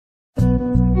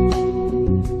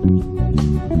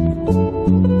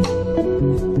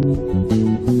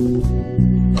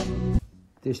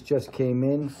This just came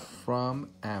in from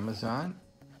Amazon,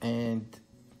 and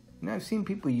I've seen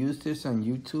people use this on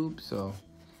YouTube, so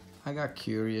I got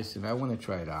curious and I want to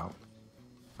try it out.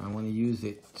 I want to use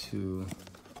it to,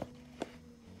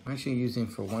 I'm actually using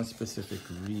it for one specific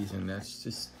reason. That's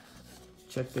just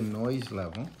check the noise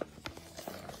level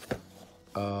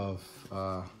of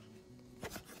my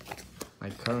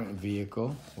current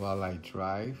vehicle while I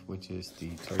drive, which is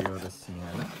the Toyota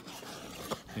Sienna,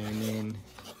 and then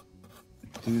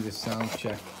do the sound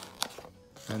check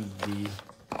on the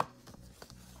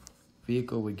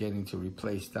vehicle we're getting to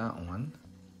replace that one,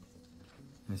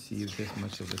 and see if there's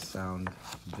much of a sound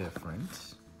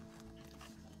difference,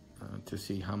 to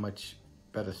see how much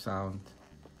better sound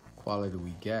quality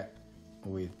we get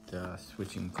with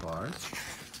switching cars,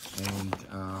 and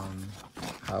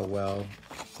how well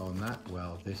or not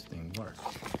well this thing works.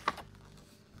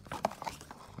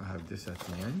 I have this at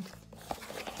the end.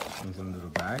 Comes in a little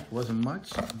bag. Wasn't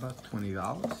much, about $20.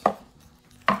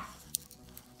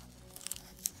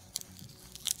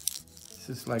 This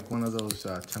is like one of those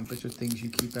temperature things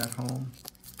you keep at home.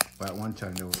 But at one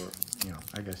time there were, you know,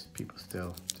 I guess people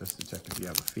still, just to check if you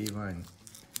have a fever and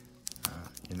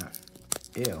you're not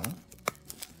ill.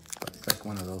 But it's like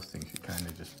one of those things, you kind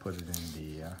of just put it in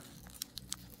the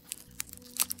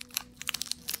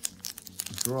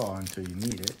drawer until you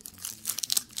need it.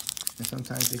 And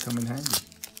sometimes they come in handy.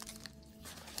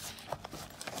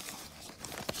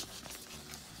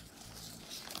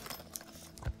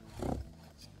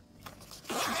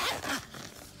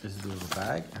 This is a little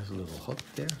bag, has a little hook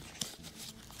there.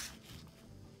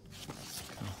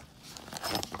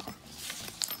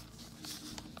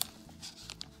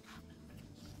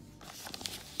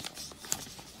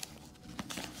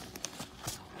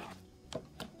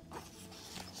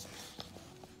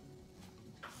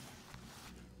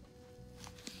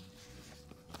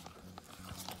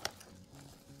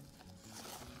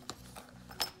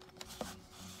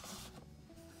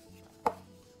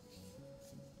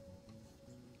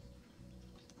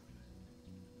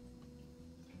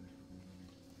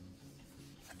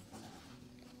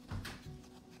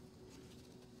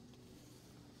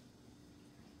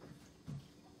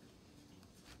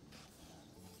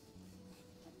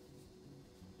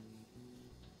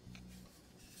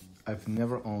 I've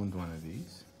never owned one of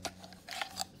these.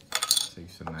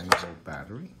 Takes a 9-volt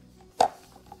battery.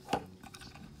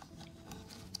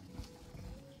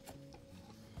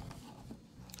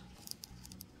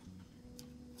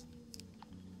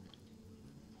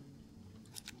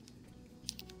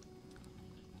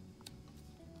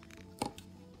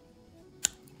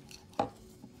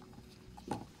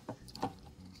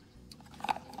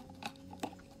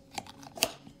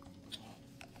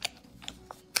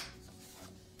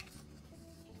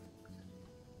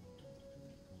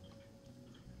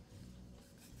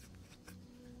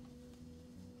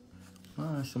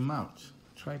 Oh, that's a mount,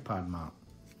 tripod mount,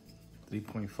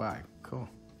 3.5, cool.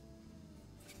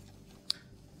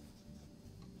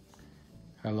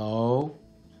 Hello,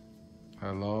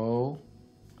 hello.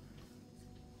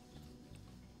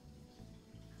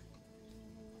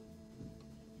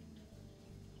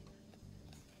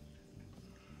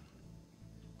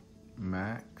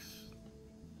 Max.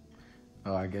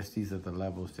 Oh, I guess these are the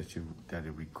levels that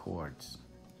it records.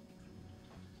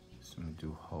 So I'm gonna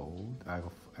do hold.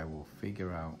 I will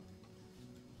figure out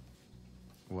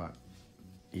what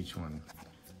each one.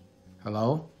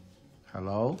 Hello?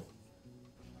 Hello?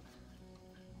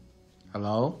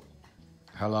 Hello?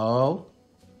 Hello?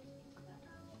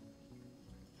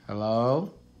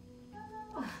 Hello?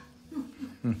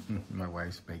 My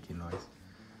wife's making noise.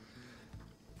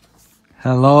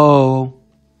 Hello?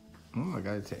 Oh, I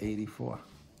got it to 84.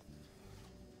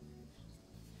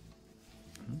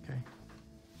 Okay.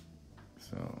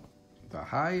 So the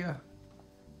higher,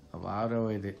 the louder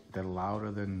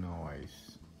the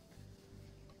noise.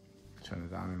 Turn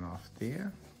it on and off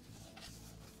there.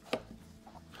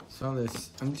 So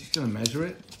I'm just gonna measure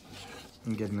it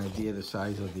and get an idea of the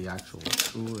size of the actual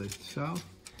tool itself.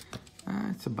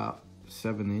 It's about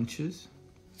 7 inches.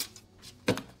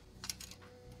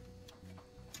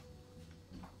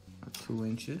 2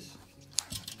 inches.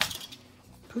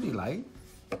 Pretty light.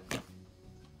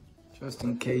 Just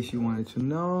in case you wanted to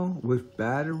know, with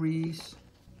batteries,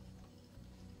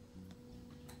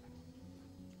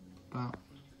 about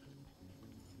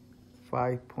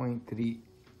 5.3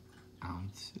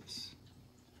 ounces.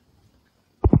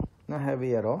 Not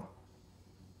heavy at all.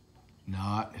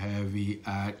 Not heavy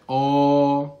at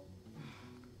all.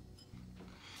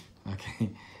 Okay,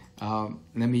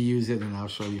 let me use it and I'll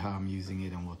show you how I'm using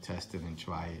it and we'll test it and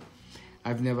try it.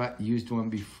 I've never used one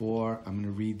before. I'm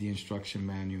gonna read the instruction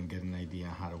manual and get an idea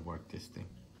on how to work this thing.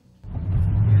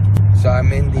 So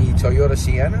I'm in the Toyota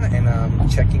Sienna and I'm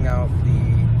checking out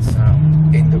the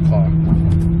sound in the car.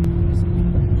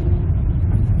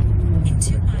 In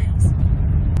 2 miles.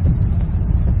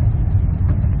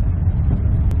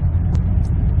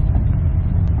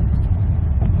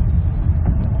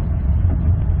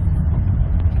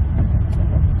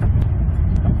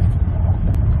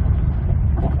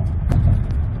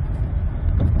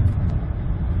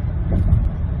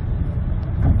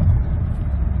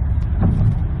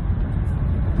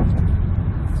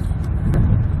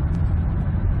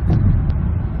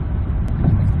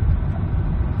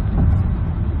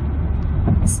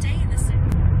 Stay in the city.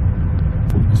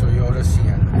 Toyota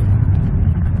Sienna.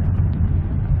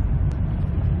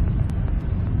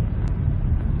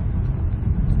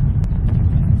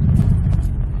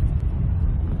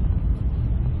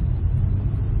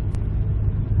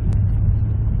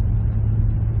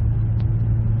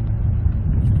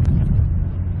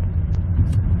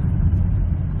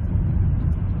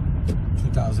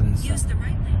 Use the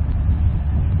right lane.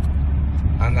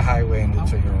 On the highway in the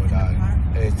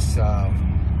Toyota. It's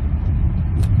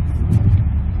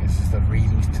this is the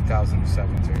readings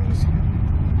 2007 Toyota Sienna.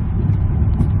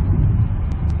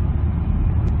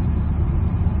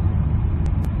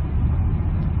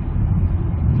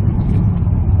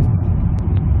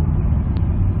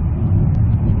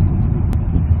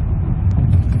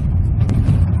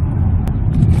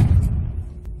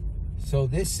 So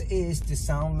this is the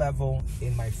sound level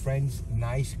in my friend's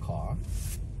nice car.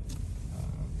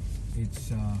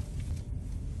 It's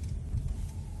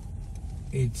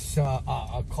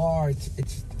a car.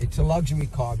 It's a luxury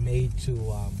car made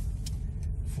to,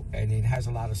 and it has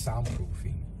a lot of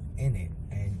soundproofing in it.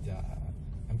 And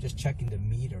I'm just checking the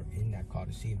meter in that car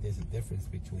to see if there's a difference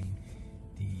between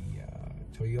the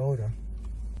Toyota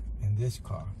and this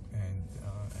car. And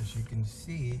as you can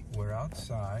see, we're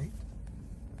outside.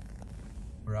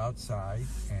 We're outside,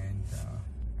 and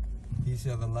these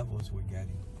are the levels we're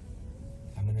getting.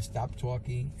 I'm gonna stop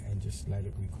talking and just let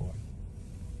it record.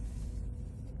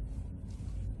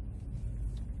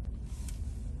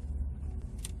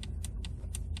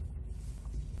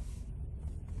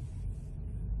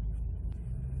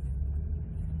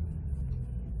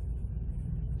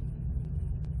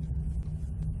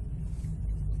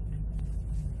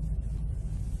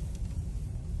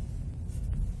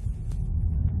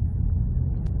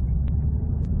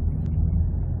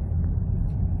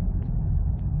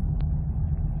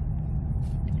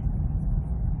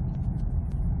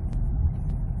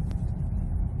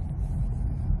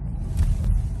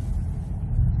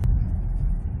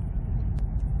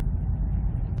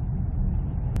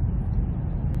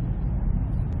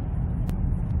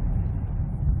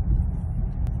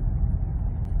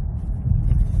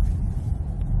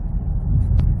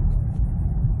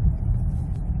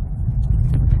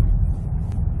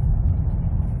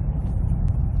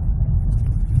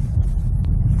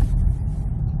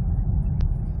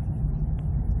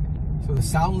 So the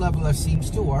sound leveler seems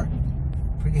to work.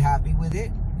 Pretty happy with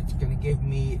it. It's going to give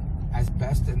me as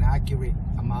best an accurate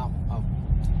amount of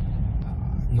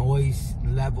noise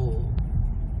level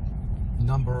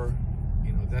number,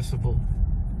 decibel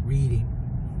reading.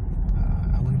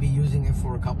 I'm going to be using it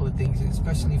for a couple of things,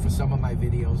 especially for some of my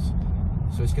videos.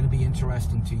 So it's going to be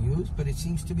interesting to use, but it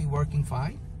seems to be working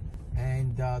fine.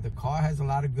 And the car has a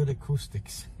lot of good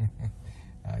acoustics.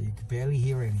 You can barely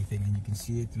hear anything, and you can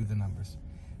see it through the numbers.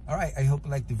 All right, I hope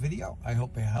you liked the video. I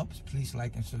hope it helps. Please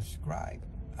like and subscribe.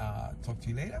 Talk to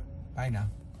you later. Bye now.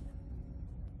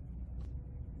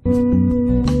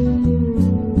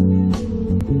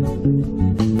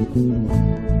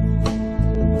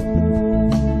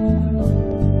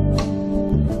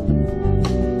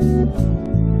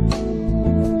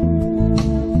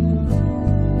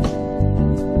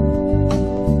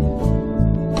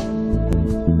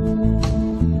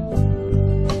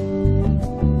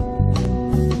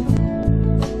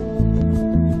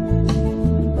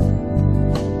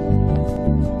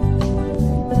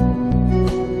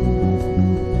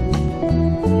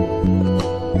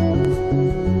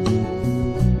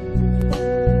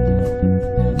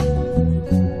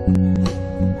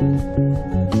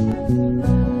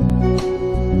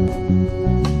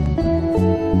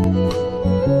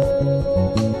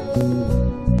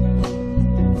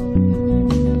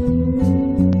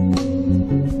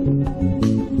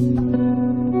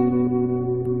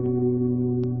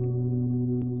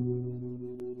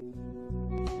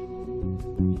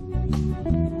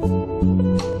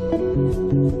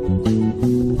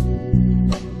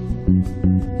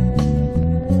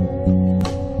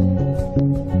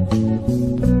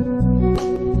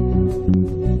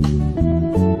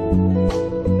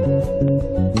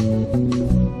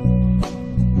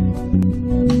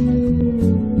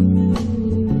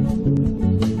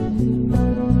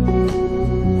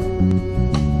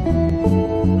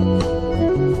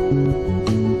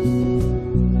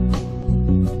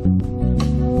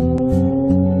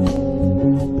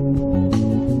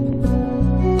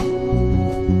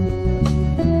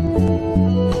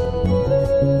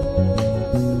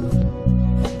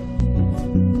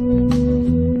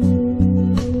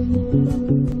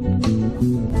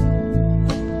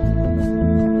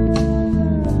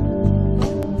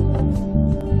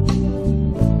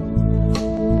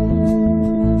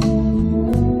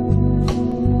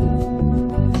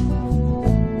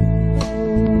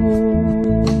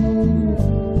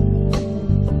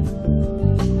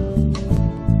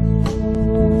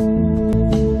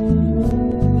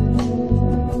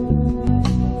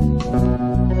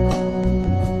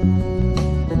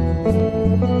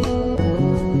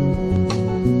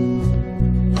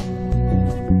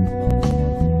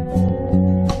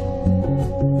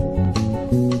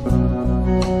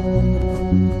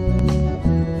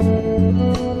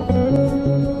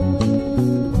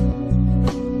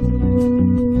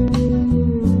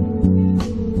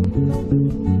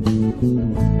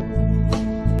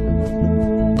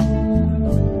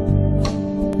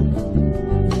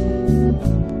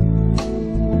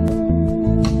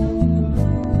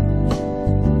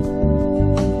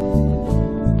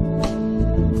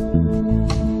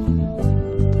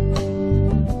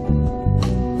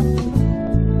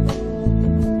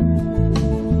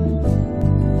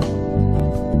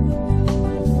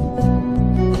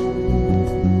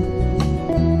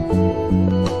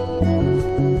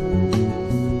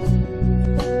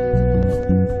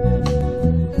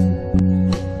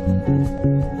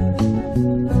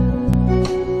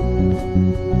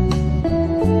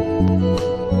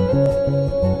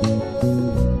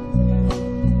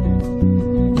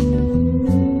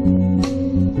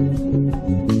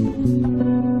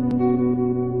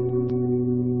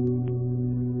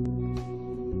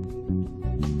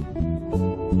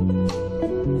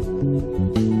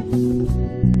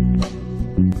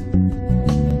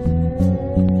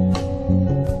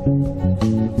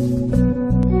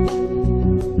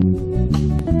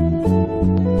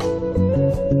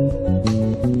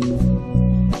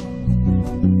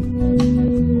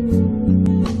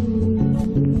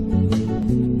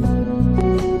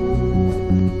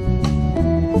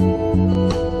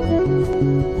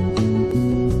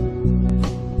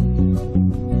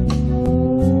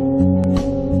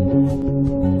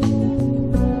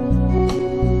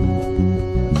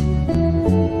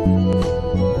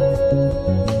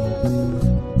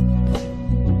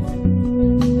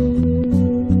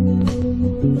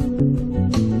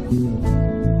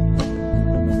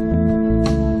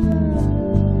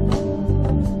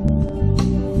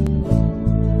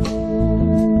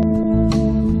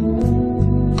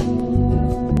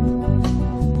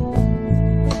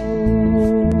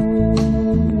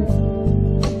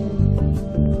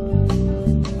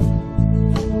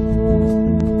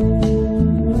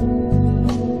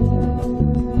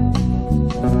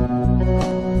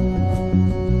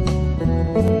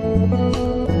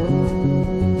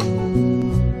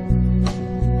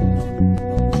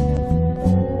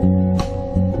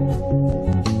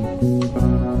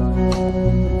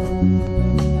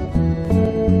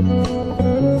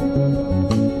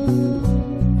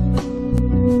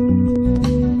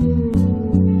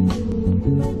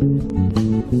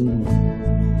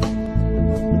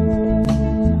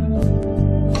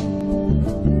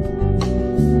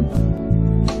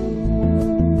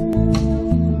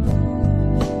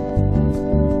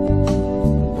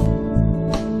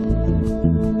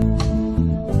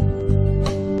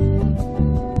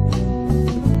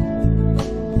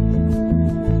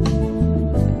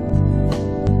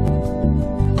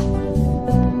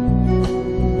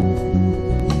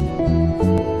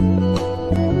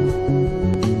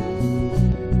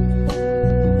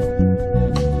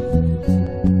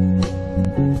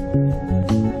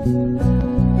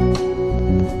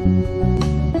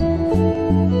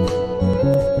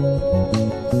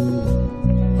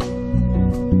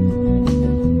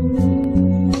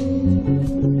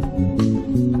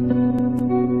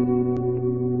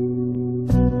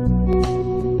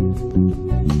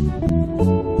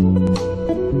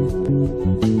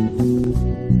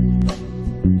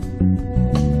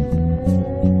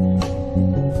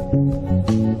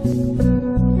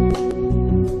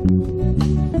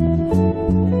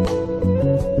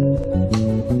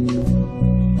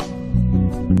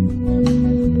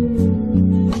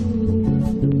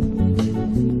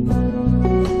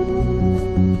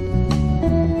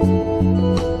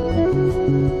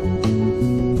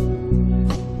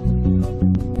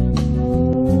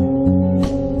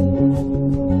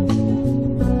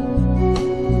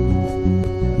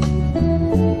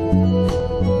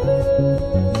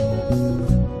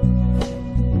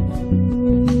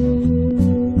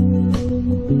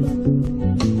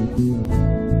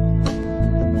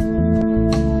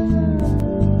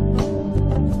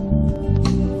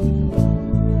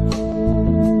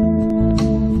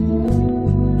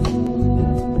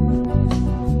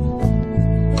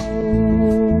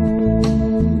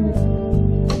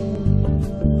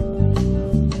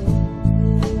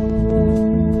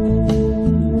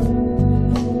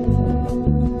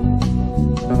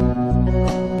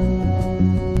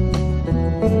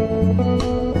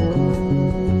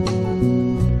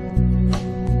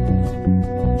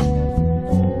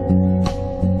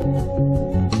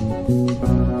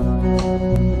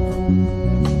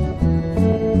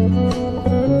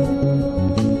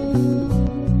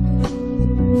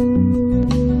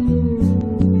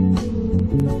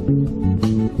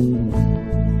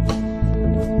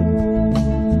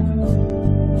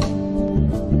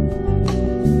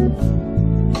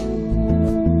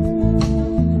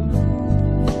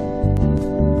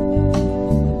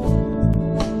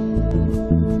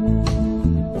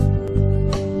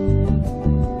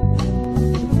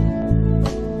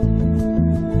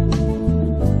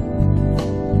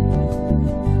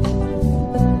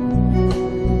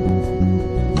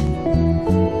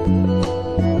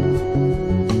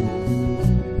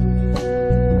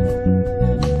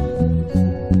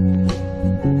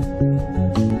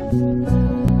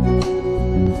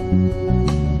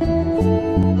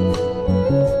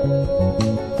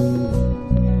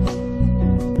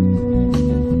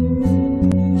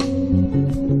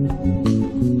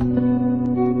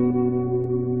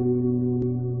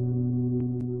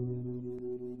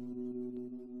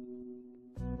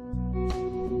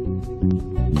 it.